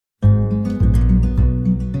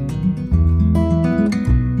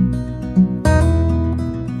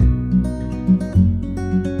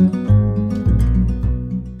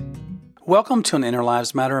Welcome to an Inner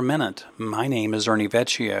Lives Matter Minute. My name is Ernie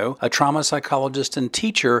Vecchio, a trauma psychologist and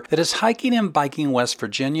teacher that is hiking and biking West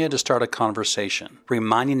Virginia to start a conversation,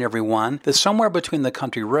 reminding everyone that somewhere between the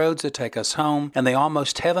country roads that take us home and the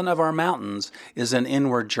almost heaven of our mountains is an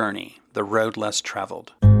inward journey, the road less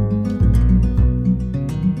traveled.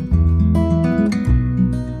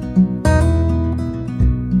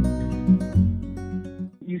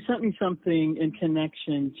 You sent me something in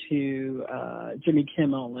connection to Jimmy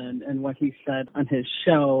Kimmel and what he said on his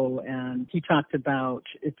show, and he talked about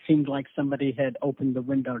it seemed like somebody had opened the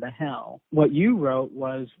window to hell. What you wrote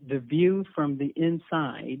was the view from the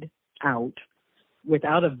inside out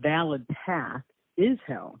without a valid path is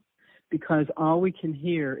hell, because all we can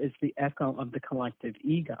hear is the echo of the collective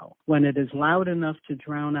ego. When it is loud enough to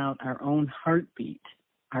drown out our own heartbeat,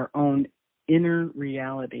 our own inner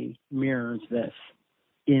reality mirrors this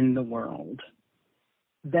in the world.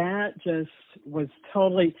 That just was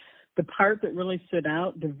totally the part that really stood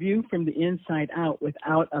out. The view from the inside out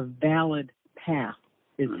without a valid path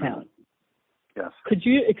is hell. Yes. Could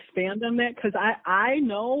you expand on that? Because I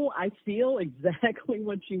know, I feel exactly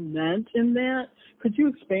what you meant in that. Could you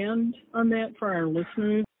expand on that for our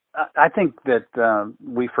listeners? I think that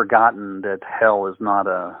we've forgotten that hell is not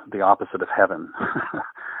the opposite of heaven.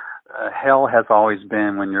 Hell has always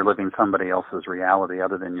been when you're living somebody else's reality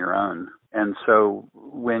other than your own. And so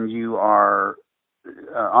when you are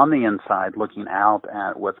on the inside looking out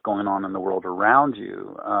at what's going on in the world around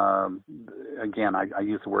you, again, I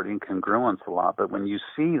use the word incongruence a lot, but when you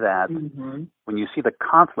see that, when you see the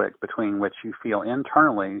conflict between what you feel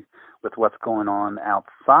internally with what's going on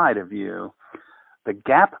outside of you, the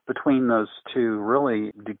gap between those two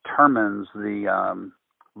really determines the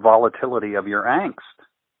volatility of your angst,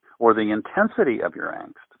 or the intensity of your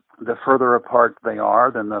angst. The further apart they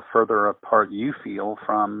are, then the further apart you feel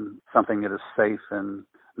from something that is safe and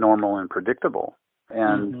normal and predictable.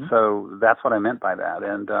 And so that's what I meant by that.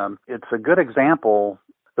 And it's a good example,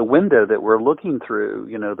 the window that we're looking through,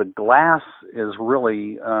 you know, the glass is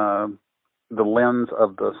really the lens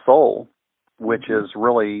of the soul, which is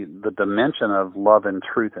really the dimension of love and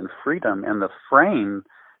truth and freedom. And the frame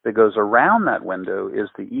that goes around that window is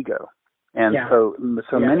the ego. And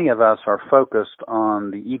so many of us are focused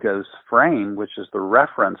on the ego's frame, which is the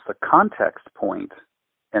reference, the context point,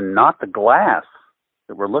 and not the glass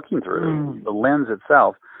that we're looking through, the lens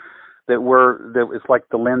itself, that it's like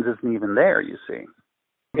the lens isn't even there, you see.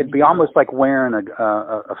 It'd be almost like wearing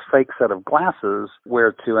a fake set of glasses,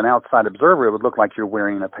 where to an outside observer it would look like you're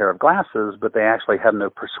wearing a pair of glasses, but they actually have no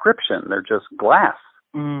prescription. They're just glass.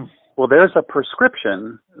 Well, there's a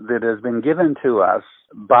prescription that has been given to us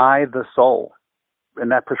by the soul.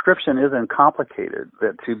 And that prescription isn't complicated,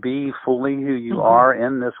 that to be fully who you are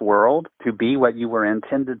in this world, to be what you were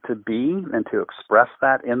intended to be, and to express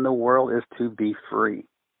that in the world is to be free.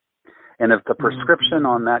 And if the prescription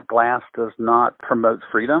on that glass does not promote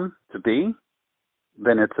freedom to be,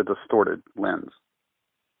 then it's a distorted lens.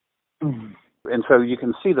 And so you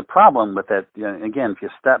can see the problem with it. You know, again, if you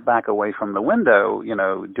step back away from the window, you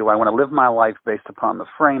know, do I want to live my life based upon the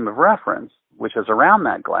frame of reference, which is around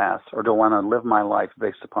that glass, or do I want to live my life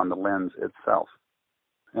based upon the lens itself?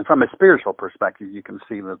 And from a spiritual perspective, you can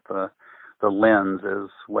see that the lens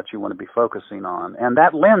is what you want to be focusing on. And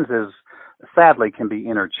that lens is, sadly, can be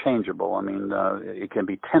interchangeable. I mean, it can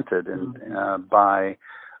be tinted by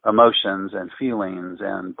emotions and feelings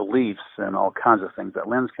and beliefs and all kinds of things. That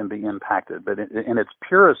lens can be impacted, but in its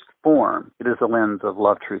purest form, it is a lens of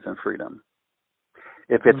love, truth, and freedom.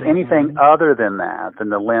 If it's anything other than that, then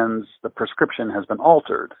the lens, the prescription has been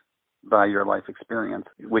altered by your life experience,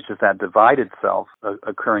 which is that divided self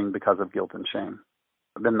occurring because of guilt and shame.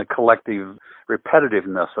 Then the collective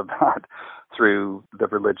repetitiveness of that through the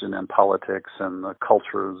religion and politics and the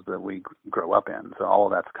cultures that we grow up in. So all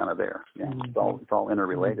of that's kind of there. Yeah, it's all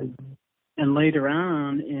interrelated. And later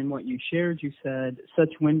on in what you shared, you said such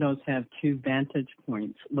windows have two vantage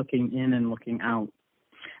points, looking in and looking out.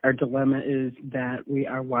 Our dilemma is that we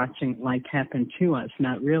are watching life happen to us,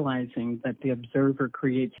 not realizing that the observer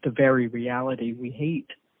creates the very reality we hate.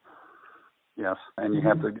 Yes, and you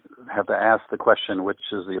have to ask the question, which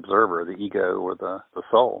is the observer, the ego or the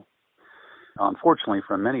soul? Unfortunately,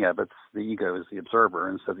 for many of us, the ego is the observer,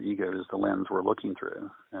 and so the ego is the lens we're looking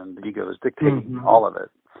through, and the ego is dictating all of it.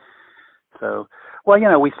 So, well, you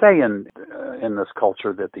know, we say in this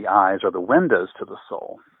culture that the eyes are the windows to the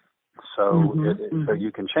soul. So, so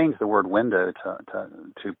you can change the word window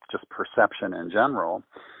to just perception in general.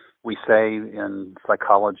 We say in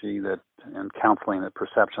psychology that in counseling that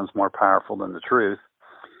perception is more powerful than the truth.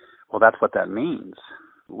 Well, that's what that means.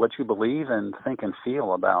 What you believe and think and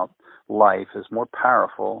feel about life is more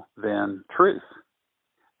powerful than truth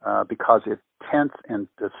because it tints and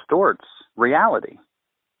distorts reality.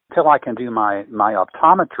 Until I can do my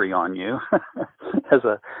optometry on you as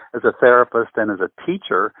a therapist and as a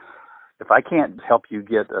teacher, if I can't help you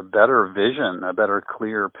get a better vision, a better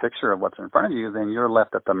clear picture of what's in front of you, then you're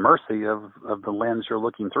left at the mercy of the lens you're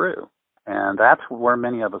looking through. And that's where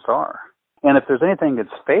many of us are. And if there's anything that's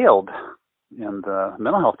failed in the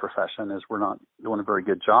mental health profession is we're not doing a very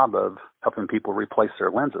good job of helping people replace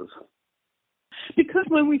their lenses. Because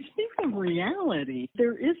when we speak of reality,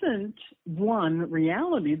 there isn't one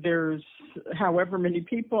reality. There's however many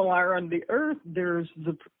people are on the earth, there's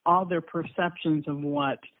all their perceptions of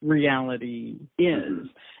what reality is.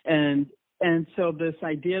 And so this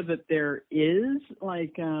idea that there is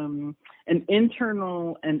like an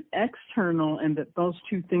internal and external and that those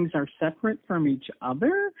two things are separate from each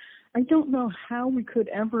other, I don't know how we could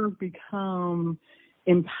ever become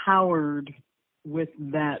empowered with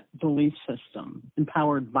that belief system,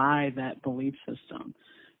 empowered by that belief system,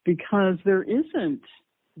 because there isn't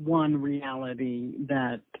one reality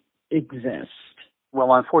that exists.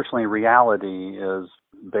 Well, unfortunately, reality is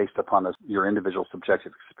based upon your individual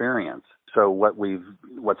subjective experience. So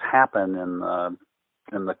what's happened in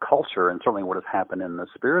the culture, and certainly what has happened in the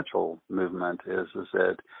spiritual movement, is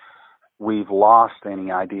that we've lost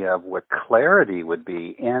any idea of what clarity would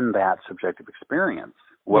be in that subjective experience.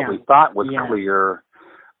 What we thought was clear,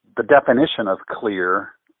 the definition of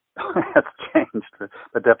clear has changed.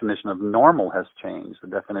 The definition of normal has changed. The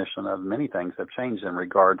definition of many things have changed in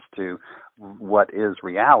regards to what is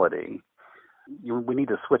reality. We need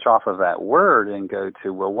to switch off of that word and go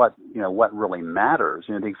to, well, what really matters.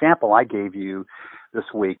 The example I gave you this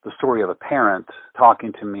week, the story of a parent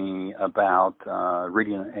talking to me about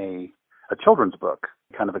reading a children's book,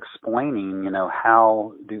 kind of explaining,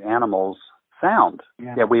 how do animals sound.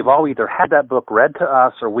 Yeah, we've all either had that book read to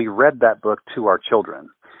us or we read that book to our children.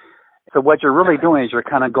 So what you're really doing is you're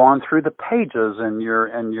kind of going through the pages and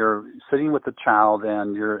you're sitting with the child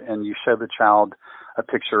and you show the child a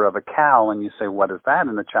picture of a cow and you say, what is that?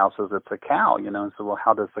 And the child says, it's a cow, and so, well,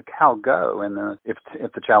 how does the cow go? And if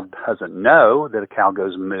the child doesn't know that a cow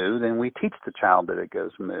goes moo, then we teach the child that it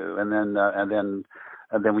goes moo. And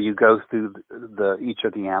then when you go through each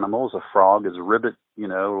of the animals, a frog is ribbit,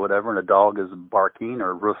 or whatever, and a dog is barking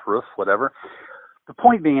or roof, roof, whatever. The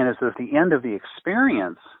point being is that at the end of the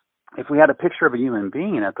experience, if we had a picture of a human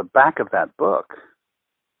being at the back of that book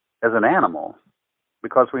as an animal,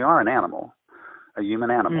 because we are an animal, a human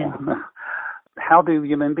animal, how do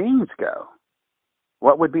human beings go?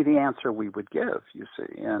 What would be the answer we would give, you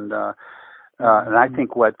see? And I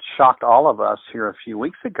think what shocked all of us here a few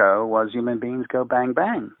weeks ago was human beings go bang,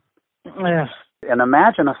 bang. Yes. And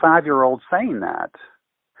imagine a 5-year-old saying that.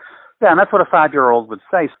 Yeah, and that's what a 5-year-old would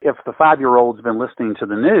say. If the 5-year-old's been listening to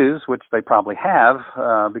the news, which they probably have,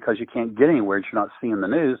 because you can't get anywhere if you're not seeing the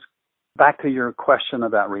news. Back to your question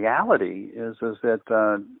about reality is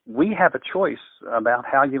that we have a choice about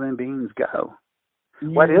how human beings go.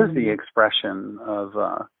 Mm-hmm. What is the expression of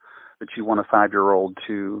that you want a 5-year-old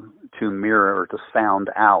to mirror or to sound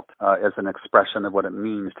out as an expression of what it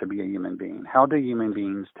means to be a human being? How do human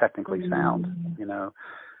beings technically sound?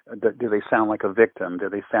 Do they sound like a victim? Do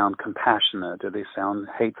they sound compassionate? Do they sound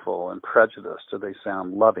hateful and prejudiced? Do they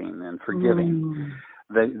sound loving and forgiving?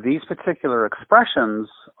 These particular expressions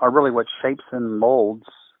are really what shapes and molds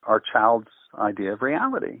our child's idea of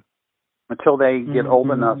reality. Until they get old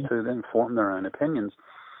enough to then form their own opinions,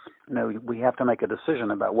 we have to make a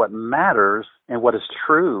decision about what matters and what is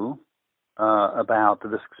true about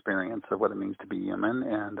this experience of what it means to be human,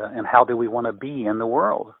 and how do we want to be in the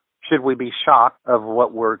world. Should we be shocked of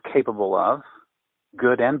what we're capable of,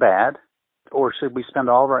 good and bad, or should we spend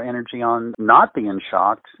all of our energy on not being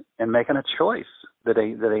shocked and making a choice that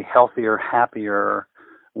a healthier, happier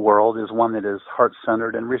world is one that is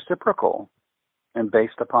heart-centered and reciprocal and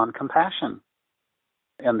based upon compassion?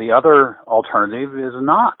 And the other alternative is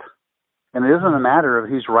not. And it isn't a matter of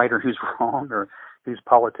who's right or who's wrong or whose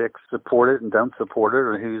politics support it and don't support it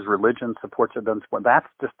or whose religion supports it and doesn't support it. That's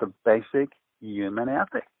just the basic human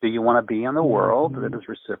ethic. Do you want to be in a world that is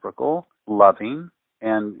reciprocal, loving,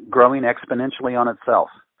 and growing exponentially on itself?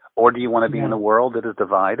 Or do you want to be in a world that is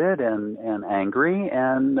divided and angry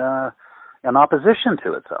and in opposition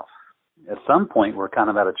to itself? At some point, we're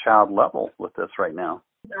kind of at a child level with this right now.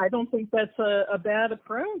 I don't think that's a bad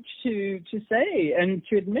approach to say and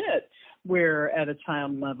to admit we're at a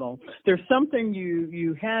child level. There's something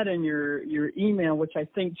you had in your email which I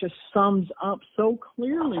think just sums up so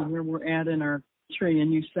clearly where we're at in our country,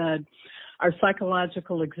 and you said, Our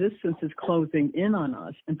psychological existence is closing in on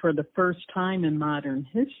us. And for the first time in modern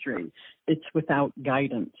history, it's without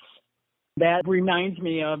guidance. That reminds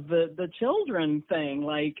me of the children thing.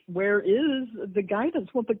 Like, where is the guidance?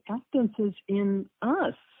 Well, the guidance is in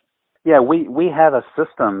us. Yeah, we have a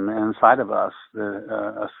system inside of us,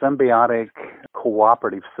 a symbiotic,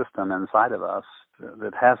 cooperative system inside of us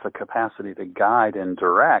that has the capacity to guide and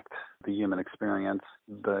direct the human experience,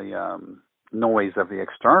 the noise of the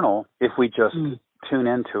external, if we just tune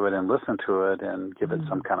into it and listen to it and give it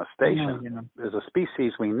some kind of station. Yeah. As a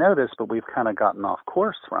species, we know this, but we've kind of gotten off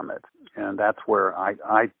course from it. And that's where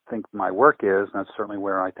I think my work is, and that's certainly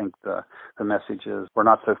where I think the message is. We're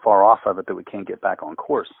not so far off of it that we can't get back on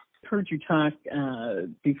course. I've heard you talk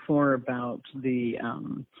before about the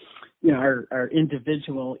our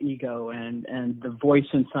individual ego and the voice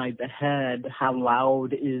inside the head. How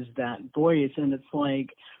loud is that voice? And it's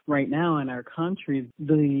like right now in our country,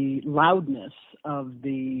 the loudness of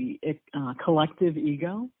the collective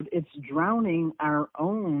ego, it's drowning our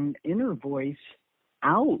own inner voice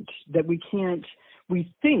out, that we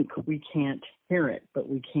think we can't hear it, but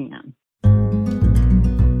we can.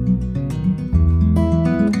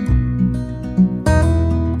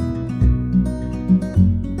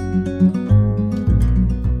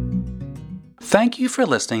 Thank you for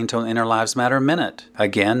listening to an Inner Lives Matter Minute.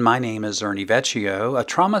 Again, my name is Ernie Vecchio, a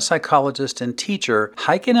trauma psychologist and teacher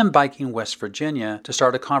hiking and biking West Virginia to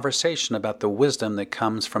start a conversation about the wisdom that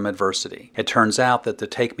comes from adversity. It turns out that the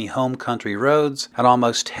Take Me Home country roads, an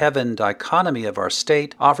almost heaven dichotomy of our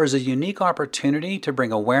state, offers a unique opportunity to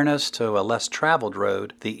bring awareness to a less traveled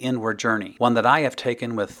road, the inward journey, one that I have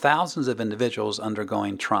taken with thousands of individuals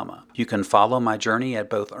undergoing trauma. You can follow my journey at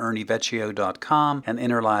both ernievecchio.com and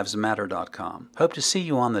innerlivesmatter.com. Hope to see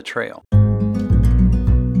you on the trail.